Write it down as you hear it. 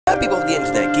Hello people of the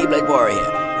internet, Keyblade Warrior here,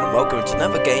 and welcome to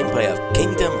another gameplay of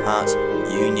Kingdom Hearts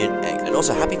Union X. And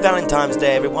also happy Valentine's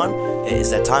Day everyone. It is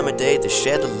that time of day to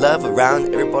share the love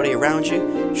around everybody around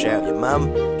you. Share it with your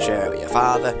mum, share it with your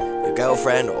father, your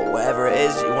girlfriend, or whatever it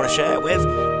is you want to share it with,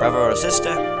 brother or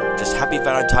sister. Just happy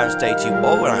Valentine's Day to you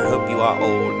all, and I hope you are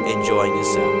all enjoying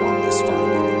yourself on this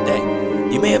fine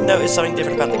day. You may have noticed something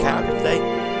different about the character today.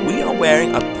 We are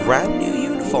wearing a brand new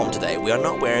uniform today. We are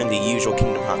not wearing the usual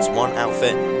Kingdom Hearts 1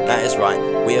 outfit. That is right,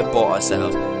 we have bought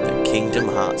ourselves the Kingdom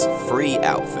Hearts 3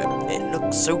 outfit. It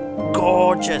looks so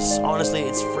gorgeous. Honestly,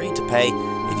 it's free to pay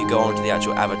if you go onto the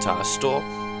actual Avatar store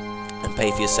and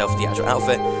pay for yourself the actual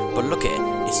outfit. But look at it,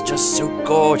 it's just so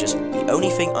gorgeous. The only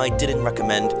thing I didn't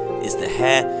recommend is the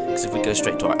hair, because if we go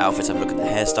straight to our outfits, have a look at the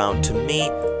hairstyle. To me,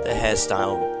 the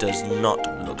hairstyle does not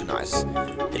look nice.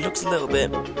 It looks a little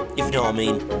bit, if you know what I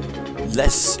mean,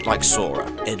 less like Sora.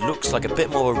 It looks like a bit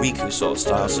more of a Riku sort of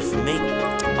style, so for me,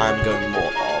 I'm going more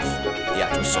of the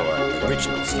actual Sora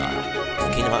original style.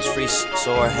 The Kingdom Hearts 3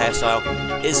 Sora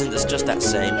hairstyle isn't just that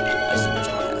same as the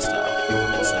original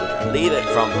hairstyle. So leave it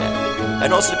from there.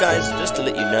 And also guys, just to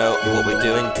let you know what we're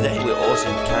doing today, we're also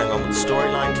carrying on with the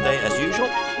storyline today as usual.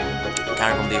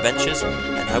 Carrying on the adventures,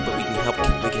 and hope that we can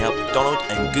help Donald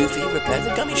and Goofy repair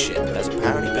the gummy ship that's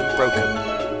apparently been broken.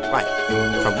 Right,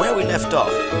 from where we left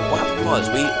off, what happened was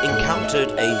we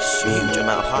encountered a huge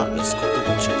amount of Heartless called the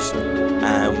Witches.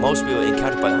 And whilst we were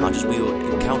encountered by the Heartless, we were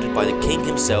encountered by the King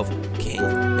himself, King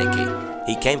Mickey.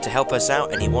 He came to help us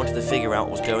out, and he wanted to figure out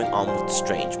what was going on with the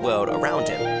strange world around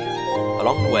him.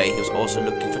 Along the way, he was also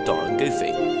looking for Donald and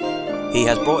Goofy. He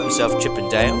has brought himself Chip and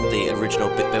Dale, the original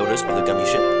bit builders of the gummy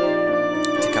ship,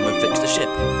 to come and fix the ship.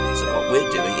 So what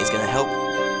we're doing is going to help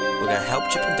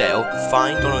Chip and Dale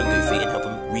find Donald and Goofy and help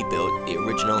them rebuild the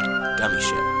original gummy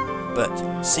ship.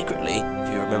 But secretly, if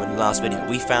you remember in the last video,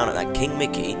 we found out that King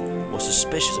Mickey was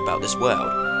suspicious about this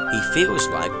world. He feels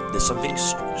like there's something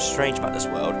strange about this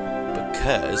world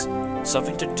because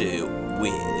something to do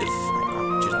with,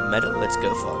 choose our medal, let's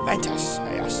go for Ventus.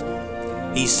 Yes.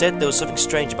 He said there was something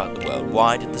strange about the world.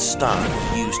 Why did the star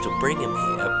used to bring him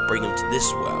here, bring him to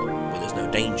this world where there's no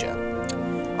danger?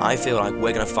 I feel like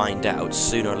we're going to find out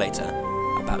sooner or later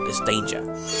about this danger.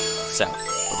 So,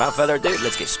 without further ado,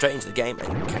 let's get straight into the game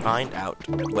and find out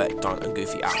where Donald and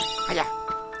Goofy are. Hiya!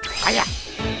 Hiya!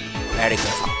 Very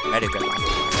good. Very good.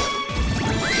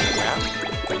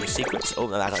 Got your secrets. Oh,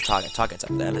 that's our target. Target's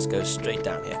up there. Let's go straight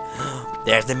down here.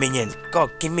 There's the minions. Go,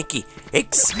 King Mickey.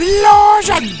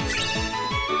 Explosion!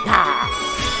 Ah!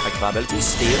 Like ability,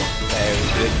 steal. Very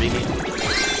good, Dreamy.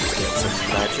 Get some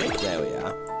magic. There we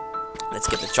are. Let's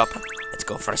get the chopper. Let's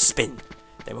go for a spin.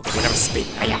 Then we'll go for another spin.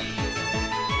 Hiya!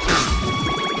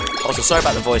 Also, sorry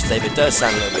about the voice, Dave. It does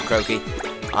sound a little bit croaky.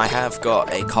 I have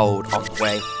got a cold on the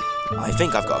way. I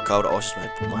think I've got a cold, or just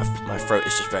my throat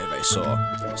is just very, very sore.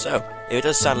 So, if it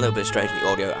does sound a little bit strange in the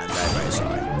audio, I'm very, very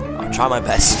sorry. I'll try my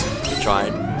best to try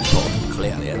and talk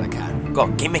clearly as I can.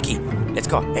 Go, King Mickey. Let's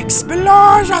go.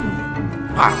 Explosion!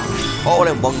 Ah, all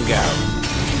in one go.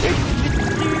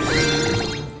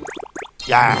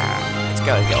 Yeah! Let's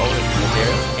go and get all the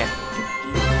materials. Yeah.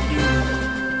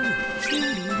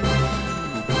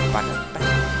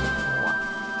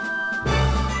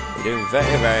 You're doing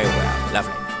very, very well.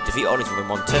 Lovely. Defeat all within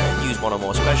one turn, use one or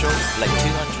more specials, collect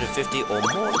 250 or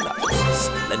more nuts.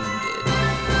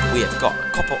 Splendid. We have got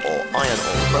copper ore, iron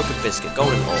ore, broken biscuit,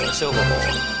 golden ore, silver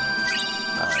ore,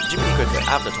 Jiminy Cricket,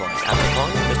 Avatar,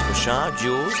 mystical shard,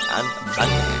 jewels, and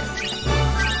bandit.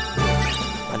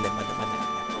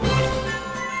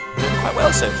 Doing quite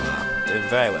well so far. Doing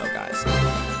very well, guys.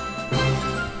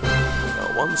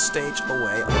 We're one stage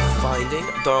away of finding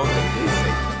Donald and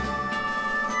Goofy.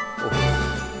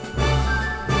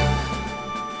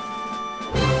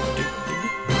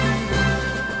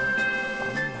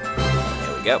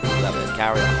 Here we go. Let's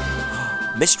carry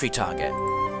on. Mystery target.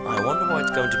 I wonder what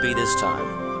it's going to be this time.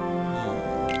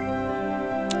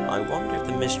 I wonder if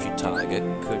the mystery target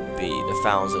could be the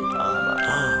 1000 armor.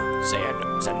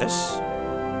 Xemnas?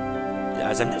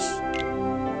 Yeah, Xemnas?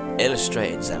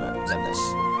 Illustrated Xemnas.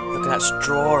 Look at that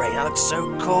drawing. That looks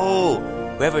so cool.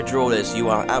 Whoever drew this, you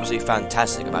are absolutely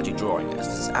fantastic about you drawing this.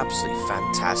 This is absolutely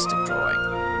fantastic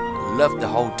drawing. Love the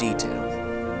whole detail.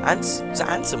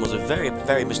 Ansem was a very,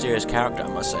 very mysterious character, I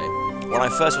must say. When I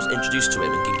first was introduced to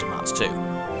him in Kingdom Hearts 2,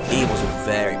 he was a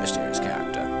very mysterious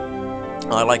character.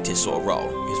 I liked his sort of role.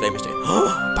 He was very mysterious.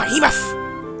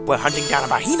 Behemoth! We're hunting down a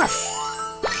behemoth!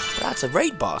 That's a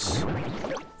raid boss.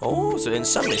 Oh, so in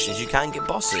some missions you can get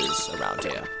bosses around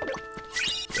here.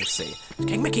 Let's see.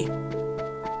 King Mickey!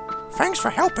 Thanks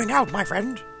for helping out, my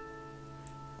friend.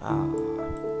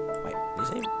 Wait, is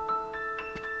he?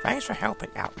 Thanks for helping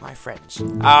out my friends.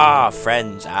 Ah,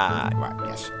 friends. Ah, right,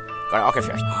 yes. Got it all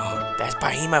confused. Oh, there's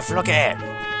Behemoth, look at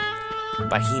it.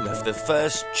 Behemoth, the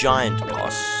first giant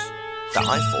boss that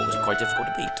I thought was quite difficult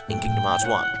to beat in Kingdom Hearts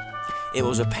 1. It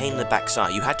was a pain in the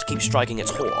backside. You had to keep striking its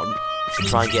horn to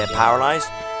try and get it paralyzed,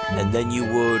 and then you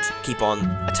would keep on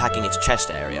attacking its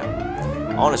chest area.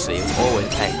 Honestly, it was always a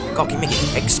pain. God, give me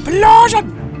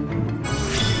explosion!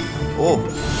 Oh,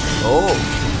 oh,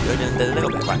 you're in a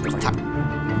little bit. Right, go for a tap.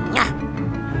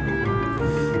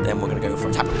 Then we're gonna go for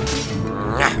a tap.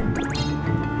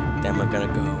 Then we're gonna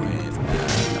go with a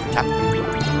tap.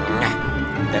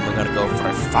 Then we're gonna go for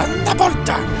a thunderbolt.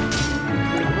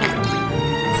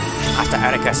 Master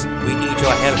Ericus, we need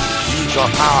your help. We need your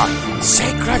power.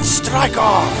 Sacred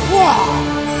Striker!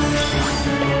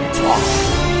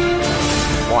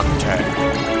 One turn.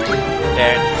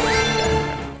 Then.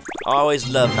 I always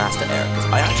love Master Ericus.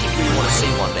 I actually really want to see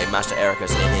one day Master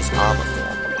Ericus in his armor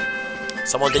form.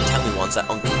 Someone did tell me once that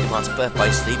on Kingdom Hearts Birth by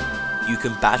Sleep, you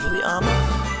can battle the armor,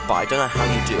 but I don't know how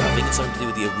you do. I think it's something to do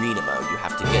with the arena mode. You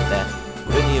have to get there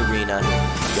within the arena,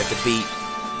 you have to beat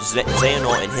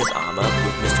Xehanort in his armor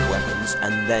with mystical weapons,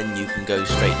 and then you can go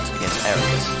straight against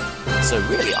Ericus. So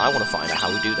really, I want to find out how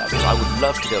we do that, because I would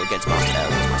love to go against Master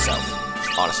Ericus myself,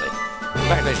 honestly.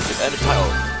 Congratulations, you've earned the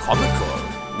title Comical.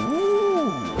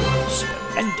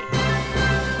 Splendid.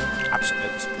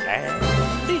 Absolutely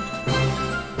splendid.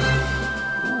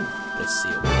 Ooh, let's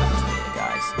see what we got here,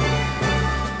 guys.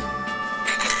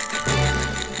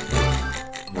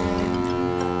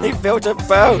 They built a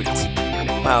boat!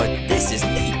 Wow, this is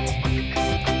neat.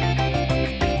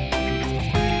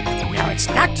 No, it's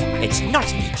not. It's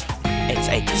not neat. It's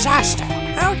a disaster.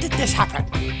 How did this happen?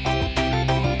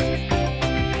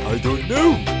 I don't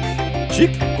know.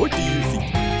 Chip, what do you think?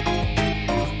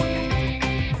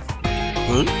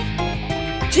 Huh?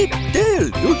 Chip, Dale,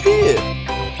 you're here!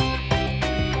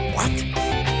 What?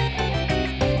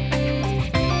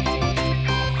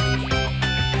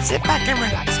 Sit back and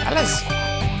relax, fellas.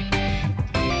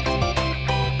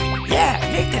 Yeah,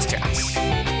 leave this to us.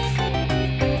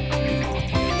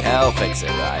 They'll fix it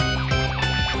right.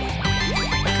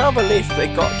 I can't believe they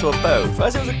got to a boat.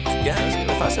 First it was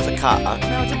a car,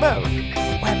 now it's a boat.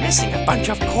 We're missing a bunch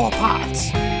of core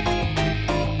parts.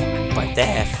 But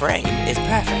their frame is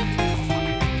perfect.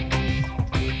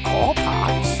 Core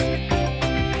parts?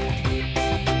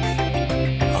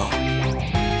 Oh,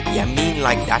 you mean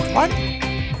like that one?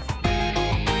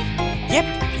 Yep,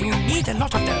 you need a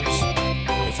lot of those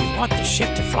if you want the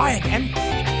ship to fly again.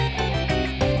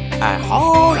 A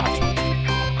whole lot.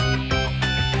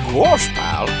 Gosh,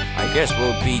 pal, I guess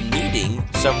we'll be needing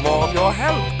some more of your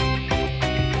help.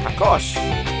 Of course,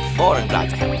 more than glad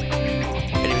to help.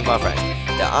 Anything for our friends.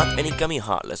 There aren't any gummy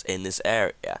heartless in this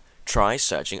area. Try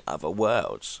searching other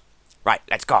worlds. Right,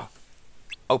 let's go.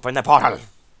 Open the portal.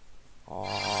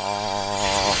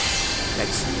 Oh,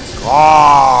 let's go.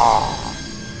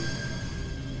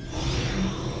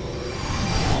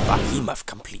 Behemoth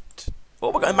complete. Oh,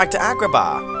 we're going back to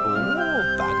Agrabah.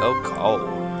 Ooh, bag of coal.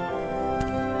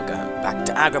 We're going back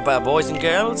to Agrabah, boys and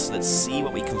girls. Let's see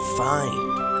what we can find.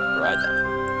 Right then.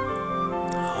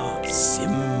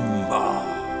 Simba.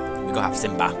 We gotta have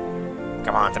Simba.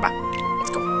 Come on, Simba. Let's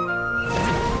go.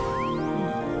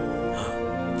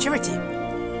 Charity,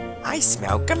 I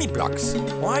smell gummy blocks.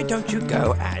 Why don't you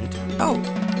go and... Oh,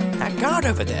 that guard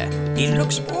over there. He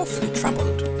looks awfully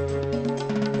troubled.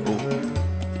 Ooh.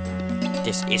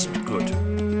 This isn't good.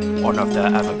 One of the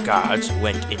other guards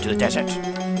went into the desert.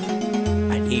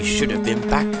 And he should have been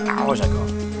back hours ago.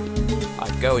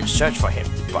 I'd go and search for him,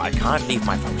 but I can't leave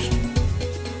my post.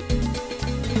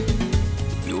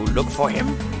 Look for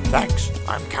him? Thanks.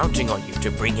 I'm counting on you to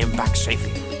bring him back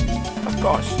safely. Of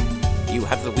course. You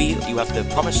have the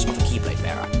promise of a Keyblade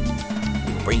bearer.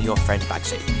 You will bring your friend back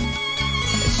safely.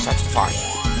 Let's search the forest.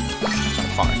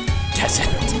 Desert.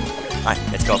 Alright,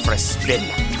 let's go for a spin.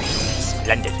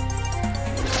 Splendid.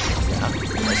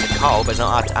 There's a coal, but it's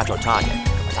not our target.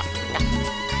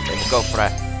 Let's go for a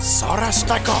Sora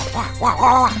Striker.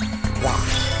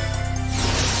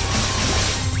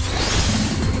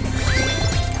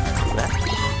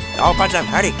 Oh, but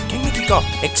hurry! King Mikiko!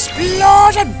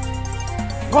 Explosion!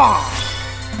 Wah!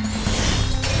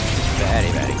 Very,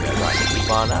 very good. Right, let's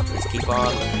keep on up. Let's keep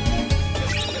on.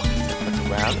 Look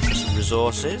around for some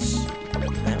resources.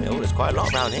 Oh, there's quite a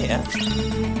lot around here.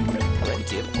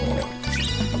 Plenty of ore.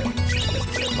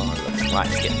 Come on, look. Right,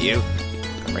 let's get you. Go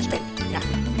for a spin. Yeah.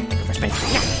 Go for a spin.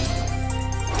 Yeah.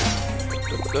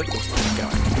 Good. Let's keep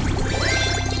going.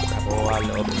 Grab all our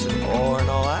little bits of ore and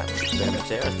all that.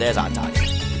 There's our target.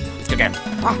 Again.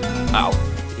 Uh-oh.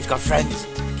 He's got friends.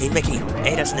 King Mickey,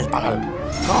 aid us in this battle.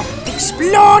 Go!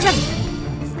 Explosion!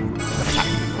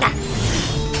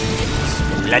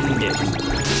 Splendid.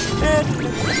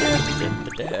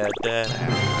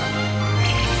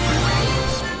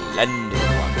 Splendid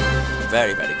one.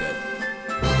 Very, very good.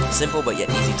 Simple but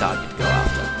yet easy target to go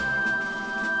after.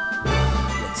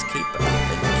 Let's keep it up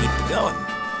and keep it going.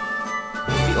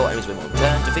 Defeat all enemies with one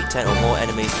turn. Defeat 10 or more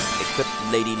enemies. Equip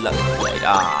Lady Luck Blade.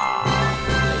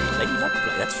 Lady Luck Blade.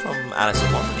 That's from Alice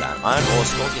in Wonderland. Iron ore,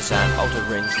 scorpion sand, altered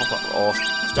ring, copper ore,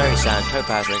 starry sand,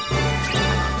 topaz ring,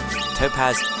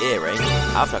 topaz earring,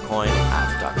 alpha coin,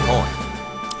 alpha coin.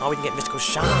 Oh, we can get mystical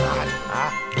shard.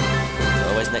 It's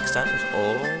always next time. It's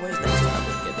always next time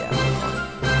we can get the alpha coin.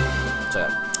 So,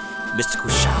 mystical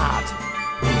shard.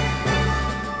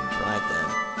 Right then.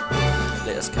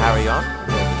 Let us carry on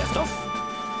where we left off.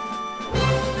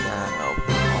 Now, I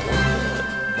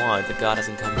wonder why the guard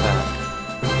hasn't come back.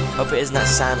 Hope it isn't that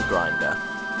sand grinder,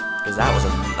 because that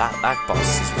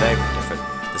boss is very different.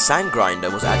 The sand grinder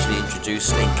was actually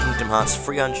introduced in Kingdom Hearts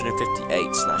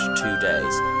 358/2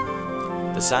 days.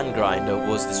 The sand grinder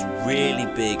was this really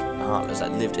big heartless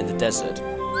that lived in the desert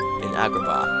in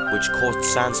Agrabah, which caused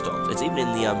sandstorms. It's even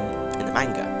in the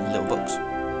manga, in the little books.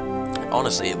 And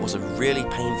honestly, it was a really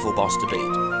painful boss to beat.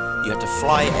 You have to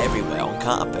fly everywhere on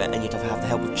carpet, and you have to have the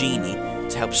help of Genie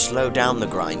to help slow down the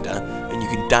grinder, and you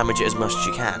can damage it as much as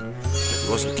you can. If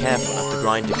you wasn't careful enough, the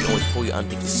grinder can always pull you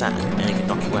underneath the sand, and it can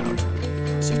knock you out.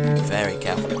 So you have to be very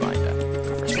careful, the grinder.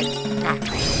 Go for a spin.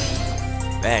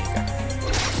 Very good.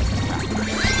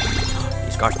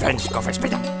 He's got friends, go for a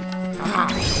spin.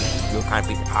 You can't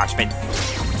beat the hard spin.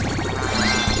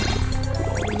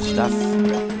 Stuff.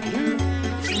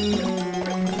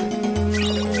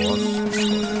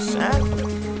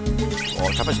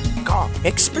 More choppers. Go!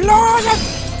 Explosion!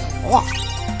 Oh.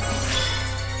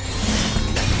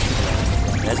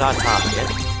 There's our target.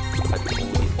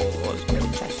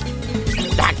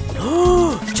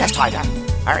 Chest hider!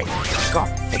 Hurry! Go!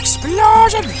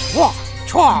 Explosion! Whoa!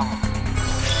 Chua!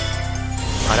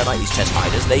 I don't like these chest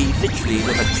hiders. They literally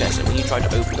look like chests, and when you try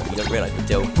to open them, you don't realise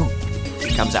until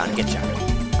he comes out and gets you.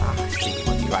 Cheeky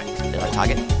monkey. Right, there's our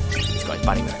target. He's got his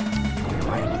buddy with him.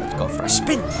 Right, let's go for a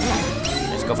spin.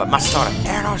 Let's go for Master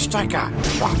Aero Striker.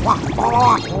 Wah, wah,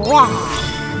 wah, wah.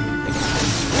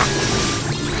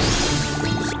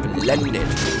 Splendid.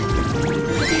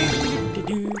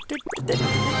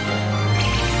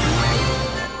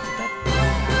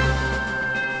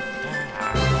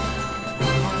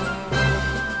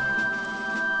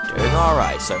 Doing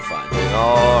alright so far. Doing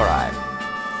alright.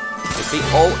 Defeat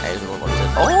all everyone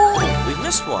wanted. Oh, we've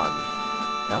missed one.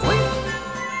 Have we?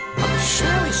 I'm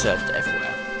sure we searched everywhere.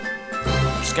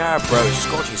 Scarab Brooch,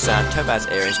 Scorching Sand, Topaz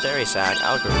Earring, Starry Sand,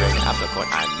 Alga Ring, Apricot,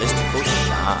 and Mystical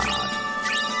Shard.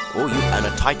 Oh, you earn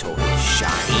a title.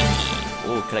 Shiny.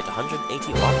 Oh, collect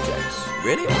 180 objects.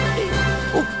 Really? Already?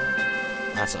 Oh,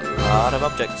 that's a lot of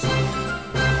objects.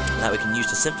 That we can use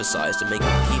to synthesize to make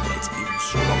our Keyblades even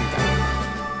stronger.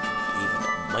 Even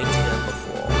mightier than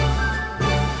before.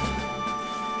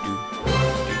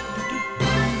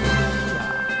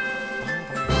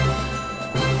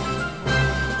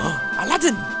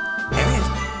 Aladdin! There he is.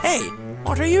 Hey,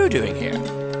 what are you doing here?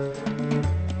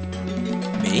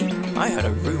 Me? I heard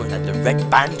a rumor that the Red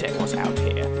Bandit was out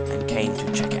here and came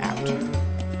to check it out.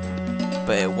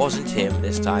 But it wasn't him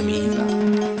this time either.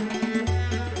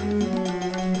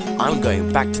 I'm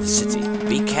going back to the city.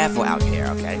 Be careful out here,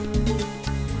 okay?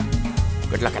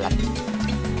 Good luck, Aladdin.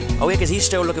 Oh yeah, because he's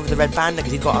still looking for the Red Bandit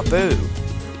because he got a boo.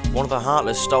 One of the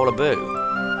Heartless stole a boo.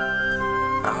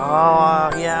 Oh,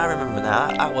 yeah, I remember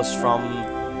that. That was from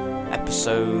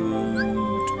episode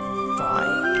 5,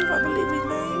 I believe we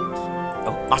made.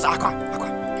 Oh, Master Aqua,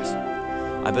 yes.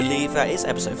 I believe that is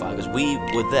episode 5, because we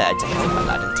were there to help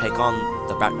Aladdin take on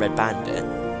the Red Bandit,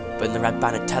 but then the Red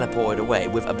Bandit teleported away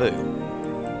with a boo.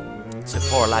 So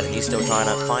poor Aladdin, he's still trying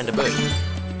to find a boo.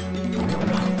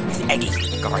 It's the Eggy.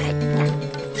 Go right ahead.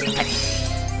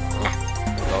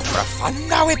 Go for a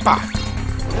Thunder Whipper.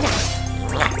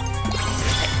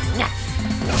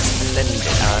 Splendid.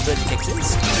 Good kicks in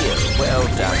steel. Well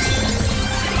done.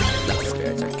 Love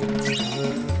spirits are good.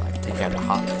 Right, take out the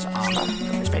Heartless armor. Go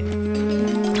for a spin.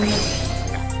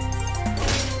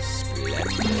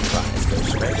 Splendid. Right, let's go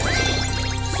straight.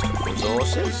 Some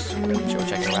resources. Sure,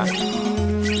 check it out.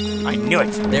 I knew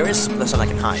it. There is something I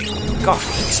can hide. Go.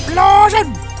 Explosion!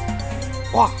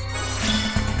 Whoa.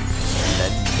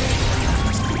 Splendid.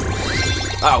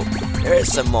 Oh, there is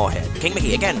some more here. King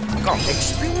Mickey again. Go.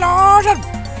 Explosion!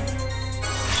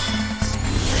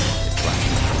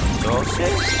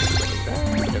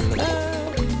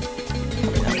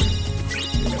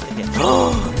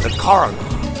 Oh, the coral!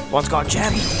 One's got a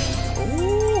gem.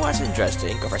 Ooh, that's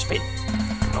interesting. Go for a spin.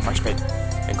 Go for a spin.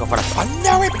 And go for a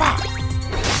thunder whipper.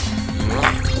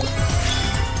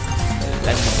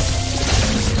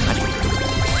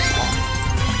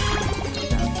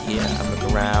 Here, have a look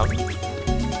around.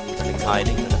 Nothing's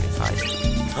hiding. Nothing's hiding.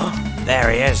 Oh, there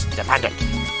he is, the bandit.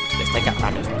 Let's take out the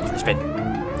bandit. Go for a spin.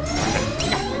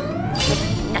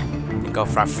 And go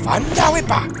for a thunder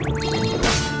whipper.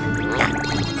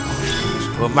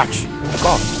 Too much.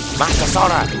 Go, Master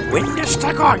Sora. Wind is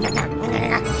stuck on.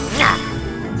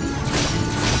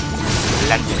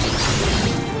 Splendid.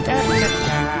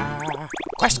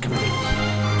 Quest complete.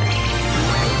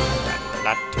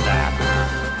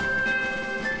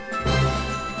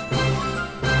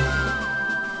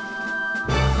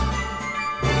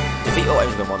 Defeat all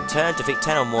enemies in one turn. Defeat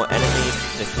 10 or more enemies.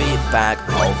 Defeat bag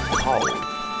of coal.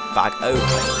 Bag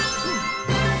opening.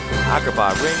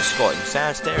 Agrabah ring, sporting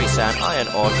sand, starry sand, iron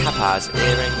ore, topaz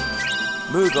earring,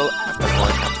 Moogle,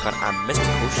 aftercoin, aftercoin, and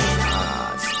mystical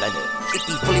splendid. It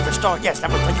be fully restored. Yes,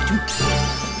 level 22.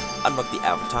 Unlock the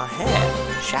avatar hair.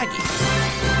 Shaggy.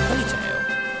 Ponytail.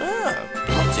 Oh,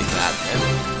 not too bad then.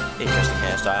 Interesting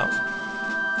hairstyles.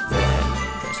 Very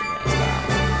interesting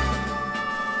hairstyles.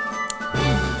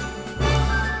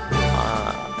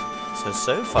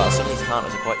 So far, some of these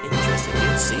partners are quite interesting. You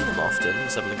don't see them often in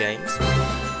some of the games.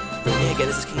 But here again,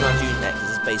 this is Kingdom Hearts Union X.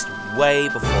 This is based way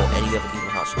before any other Kingdom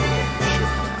Hearts game should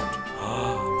come out.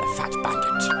 The fat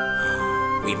bandit.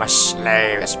 We must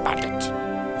slay this bandit.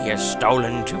 He has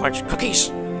stolen too much cookies.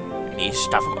 And he's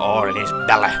stuffed them all in his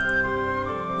belly.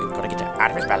 We've got to get it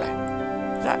out of his belly.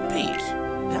 Is that Pete?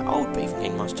 Is that old Pete from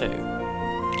Kingdom Hearts 2?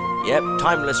 Yep,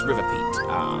 Timeless River Pete.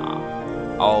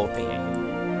 Old Pete.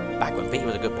 Back when Pete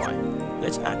was a good boy.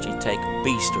 Let's actually take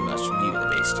Beast with us from Beauty and the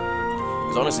Beast.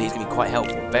 Because honestly, he's going to be quite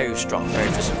helpful. Very strong,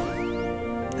 very physical.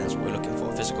 That's what we're looking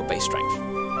for, physical base strength.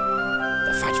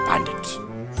 The Fat Bandit.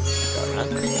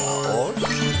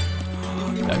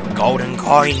 The Golden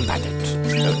Coin Bandit.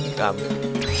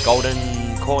 Golden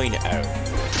Coin Arrow.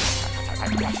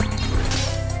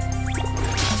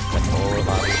 That's all of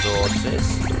our resources.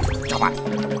 Come on.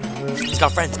 He's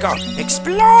got friends, go.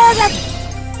 Explode them!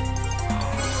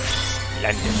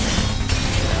 Splendid.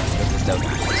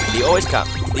 They always come.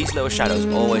 These little shadows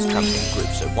always come in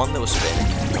groups, so one little spin and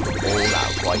you can knock them all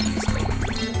out quite easily.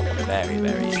 Very,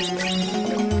 very easily.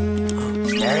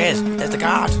 There he is. There's the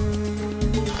guard.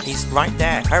 He's right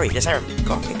there. Hurry, let's hear him.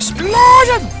 Go.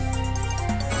 Explosion!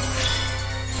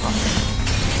 Oh.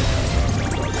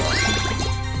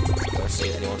 Let's see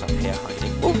if anyone's up here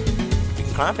hiding. Oh, you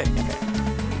can climb up it. Okay.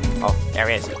 Oh, there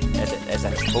he is. There's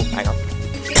that. Oh, hang on.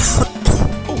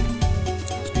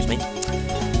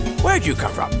 Where'd you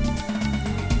come from?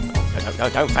 No,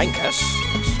 don't thank us.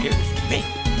 Excuse me.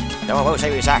 No, I won't say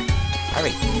what you say.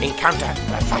 Hurry, encounter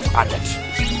the Fat Bandit.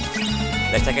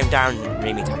 Let's take him down,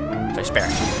 Remita. So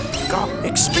spirit. Go,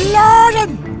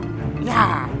 explosion!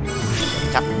 Nah.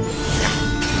 Tap. Nah.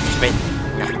 Spin.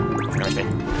 Nah. No spin.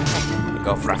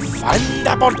 Go for a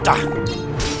thunderbolt.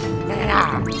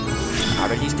 Nah. How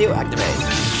did he still activate?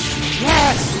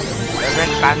 Yes! The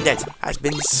Red Bandit has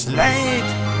been slain!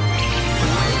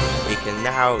 We can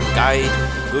now guide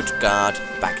Good Guard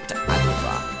back to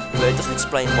Agrabah. But it doesn't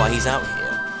explain why he's out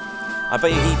here. I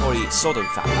bet you he probably saw the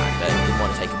Fat Bandit and didn't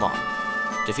want to take him on.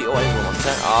 Defeat all enemies on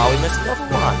turn. Oh, we missed another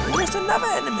one. We missed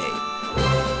another enemy.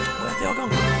 Well, if they are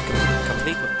going to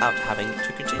complete without having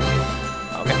to continue.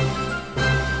 Okay.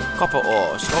 Copper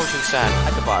ore, scorching sand,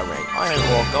 Agrabah ring, iron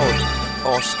ore, gold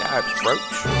ore, scarab's brooch,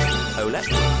 Olet,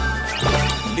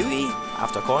 Louis,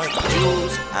 after coin,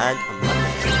 jewels, and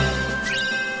money.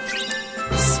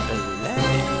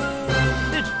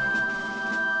 Splendid.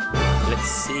 Let's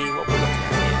see what we're looking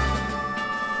at here.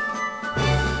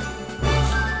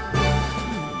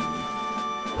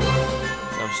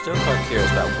 I'm still quite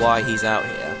curious about why he's out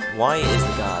here. Why is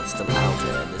the guard still out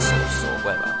here in this sort of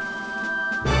weather?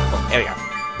 Oh, here we go.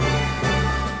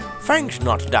 Thanks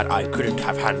not that I couldn't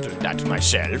have handled that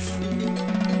myself.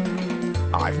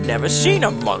 I've never seen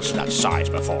a monster that size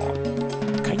before.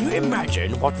 Can you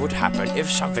imagine what would happen if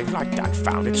something like that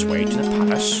found its way to the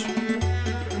palace?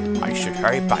 I should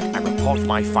hurry back and report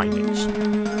my findings.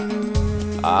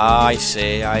 Ah, I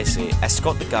see.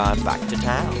 Escort the guard back to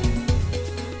town.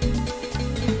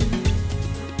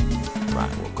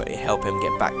 Right, we'll quickly help him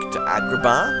get back to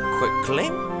Agrabah quickly.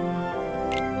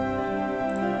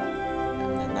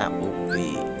 And that will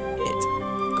be it.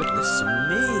 Goodness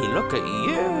me, look at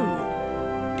you!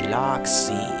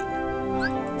 Larkseen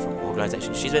from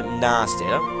Organisation. She's a bit nasty,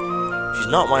 huh? She's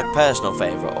not my personal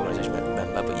favourite Organisation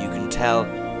member, but you can tell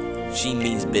she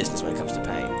means business when it comes to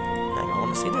paying. Hang on, I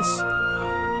want to see this.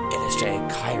 Mr.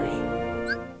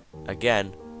 Kyrie.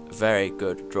 Again, very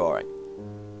good drawing.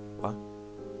 What?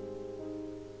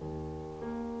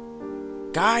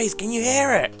 Guys, can you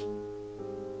hear it?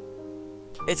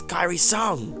 It's Kyrie's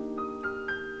song.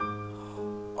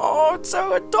 Oh, it's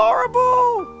so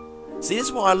adorable. See, this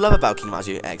is what I love about Kingdom Hearts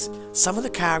Unit X. Some of the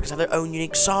characters have their own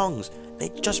unique songs.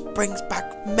 It just brings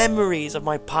back memories of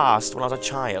my past when I was a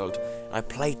child and I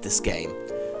played this game.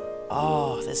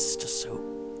 Oh, this is just so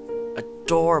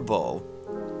adorable.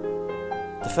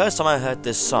 The first time I heard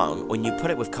this song, when you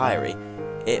put it with Kyrie,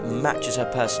 it matches her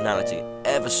personality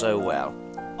ever so well.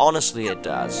 Honestly, it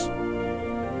does.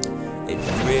 It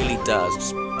really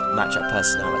does match her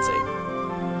personality.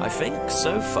 I think,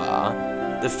 so far,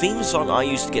 the theme song I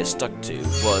used to get stuck to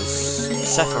was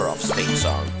Sephiroth's theme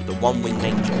song, the One-Winged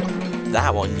Angel.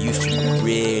 That one used to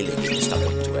really get me stuck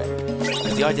into it.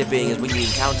 And the idea being is when you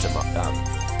encounter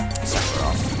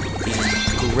Sephiroth, he's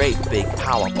a great big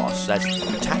power boss that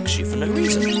attacks you for no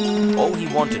reason. All he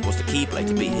wanted was the Keyblade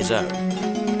to be his own.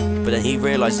 But then he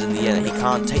realizes in the end that he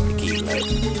can't take the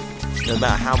Keyblade. No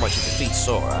matter how much he defeats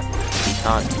Sora, he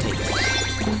can't take it.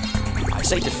 I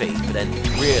say defeat, but then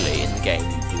really in the game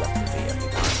you do have to defeat him. You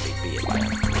can't beat him by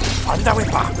him. Thunder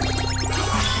Whipper!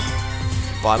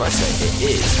 But I must say, it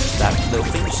is that little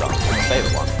theme song, my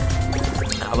favourite one,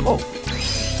 out of them all.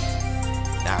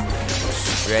 Now,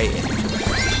 straight into it.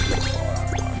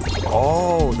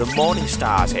 Oh, the morning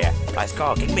star's here. Let's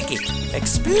go, King Mickey.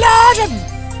 Explosion!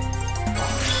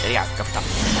 There you go, go for top.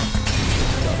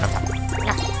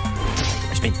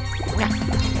 Spin.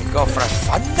 Go for a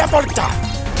Thunderbolt!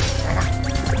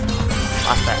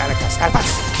 Master Elicus, help us!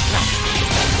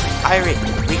 Kyrie,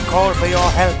 we call for your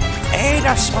help. Aid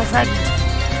us, my friend!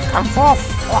 Come forth!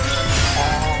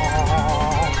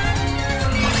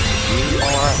 We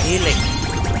are healing.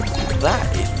 That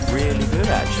is really good,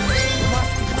 actually. You might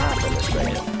have to keep an eye out for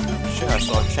illustrated. I'm sure I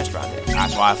saw a chest around here.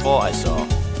 That's what I thought I saw.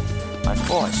 I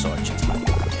thought I saw a chest around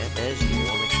here. There's you.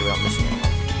 I'll make sure we're not missing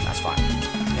anyone. That's fine.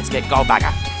 Let's get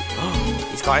Goldbagger.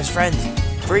 He's got his friends.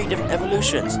 3 different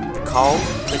evolutions. The coal,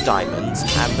 the diamonds,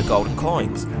 and the golden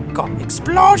coins. Got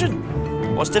explosion!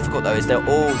 What's difficult though is they're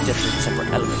all different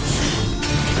separate elements.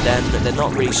 Then they're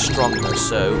not really strong though,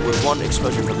 so with one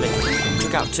explosion from Mickey, you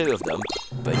took out 2 of them,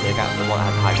 but you took out the one that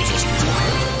had high resistance.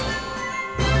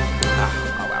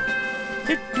 Oh well.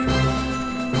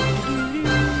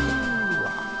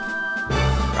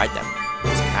 Right then,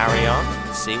 let's carry on,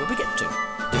 see what we get to.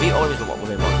 Defeat all enemies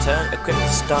within 1 turn, equip the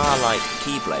Starlight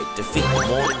Keyblade, defeat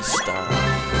Morning Star.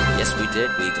 Yes we did,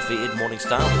 we defeated Morning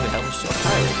Star with the help of Sword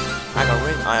Kyrie. Dragon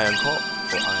Ring, Iron Core,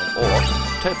 or Iron Ore,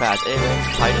 Topaz Earring,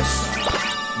 Titus,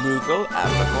 Moogle,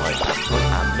 Africoin,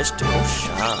 and Mystical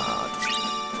Shard.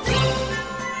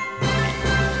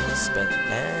 Splendid.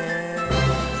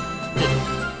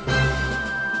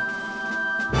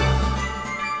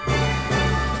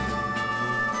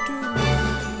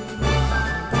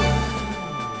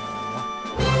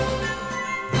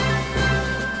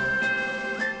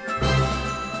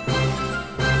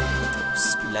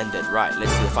 Splendid. Right,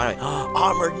 let's do the final.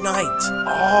 Armored Knight!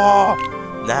 Oh!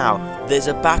 Now, there's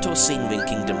a battle scene within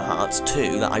Kingdom Hearts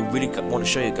 2 that I really want to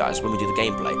show you guys when we do the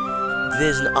gameplay.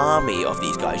 There's an army of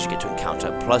these guys you get to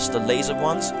encounter, plus the laser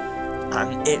ones,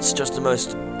 and it's just the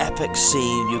most epic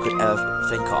scene you could ever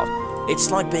think of. It's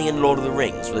like being in Lord of the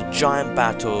Rings, with giant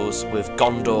battles with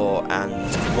Gondor and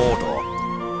Mordor.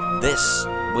 This,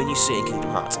 when you see it in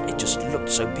Kingdom Hearts, it just looked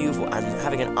so beautiful, and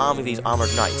having an army of these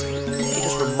armoured knights, it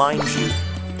just reminds you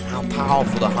how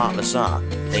powerful the Heartless are.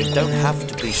 They don't have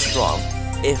to be strong.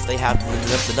 If they have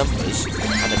the numbers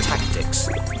and the tactics,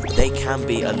 they can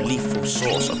be a lethal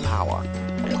source of power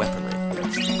and weaponry.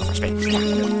 Let's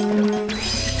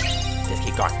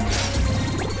keep going.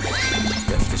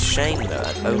 It's a shame though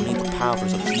that only the powerful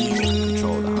of evil can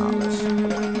control the Heartless.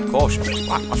 Caution.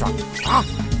 What's wrong?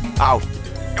 Oh!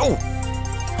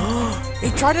 Oh! He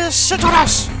tried to sit on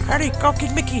us! Harry, go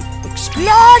King Mickey!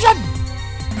 Explosion!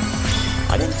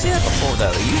 I didn't see that before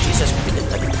though. It usually says, I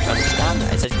didn't understand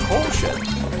that. It says caution.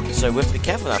 So we have to be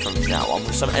careful now from now on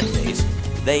with some enemies.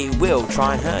 They will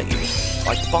try and hurt you.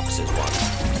 Like the boxers one.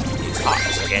 These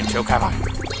Heartless are getting too clever.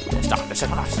 They're starting to sit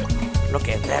on us. Look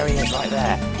at him, there he is right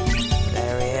there.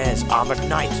 There he is. Armored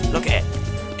Knight. Look at it.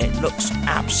 It looks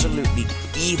absolutely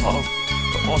evil.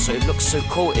 But also it looks so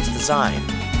cool, its design.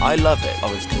 I love it,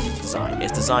 obviously because of its design.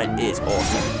 Its design is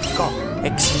awesome. Go!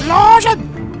 Explosion!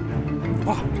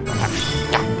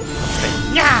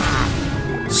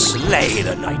 Slay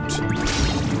the knight!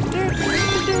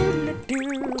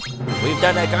 We've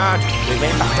done it, guard! We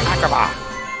made back to Agrabah!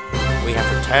 We have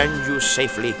returned you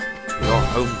safely to your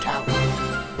hometown.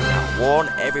 Now warn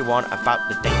everyone about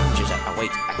the dangers that await wait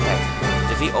ahead.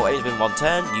 Defeat all enemies within 1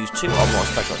 turn. Use 2 or more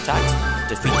special attacks.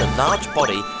 Defeat the large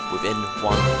body within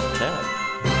 1 turn.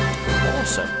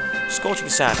 Awesome. Scorching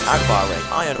Sand, Agbar Ring,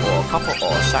 Iron Ore, Copper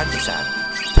Ore, Sandy Sand,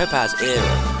 Topaz Earring,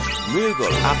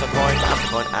 Moogle,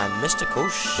 Aftercoin, and Mystical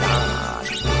Shard.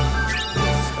 Splendid.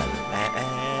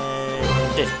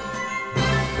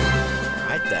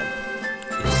 Right then.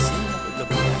 Let's see what we're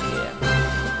looking at here.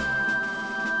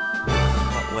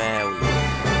 Where we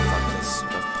from this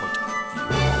sort of point of view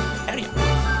area.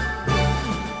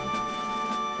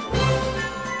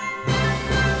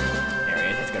 Here he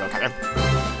is, let's go look at him.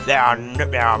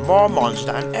 There are more monsters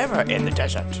than ever in the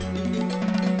desert.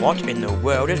 What in the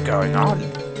world is going on?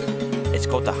 It's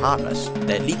called the Heartless.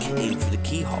 They're leaking in through the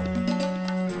keyhole.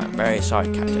 I'm very sorry,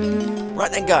 Captain.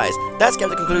 Right then, guys, that's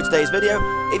going to conclude today's video.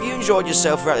 If you enjoyed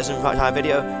yourself throughout this entire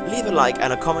video, leave a like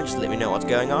and a comment just to let me know what's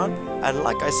going on. And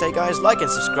like I say, guys, like and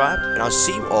subscribe, and I'll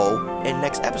see you all in the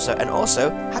next episode. And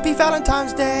also, happy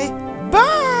Valentine's Day!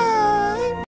 Bye!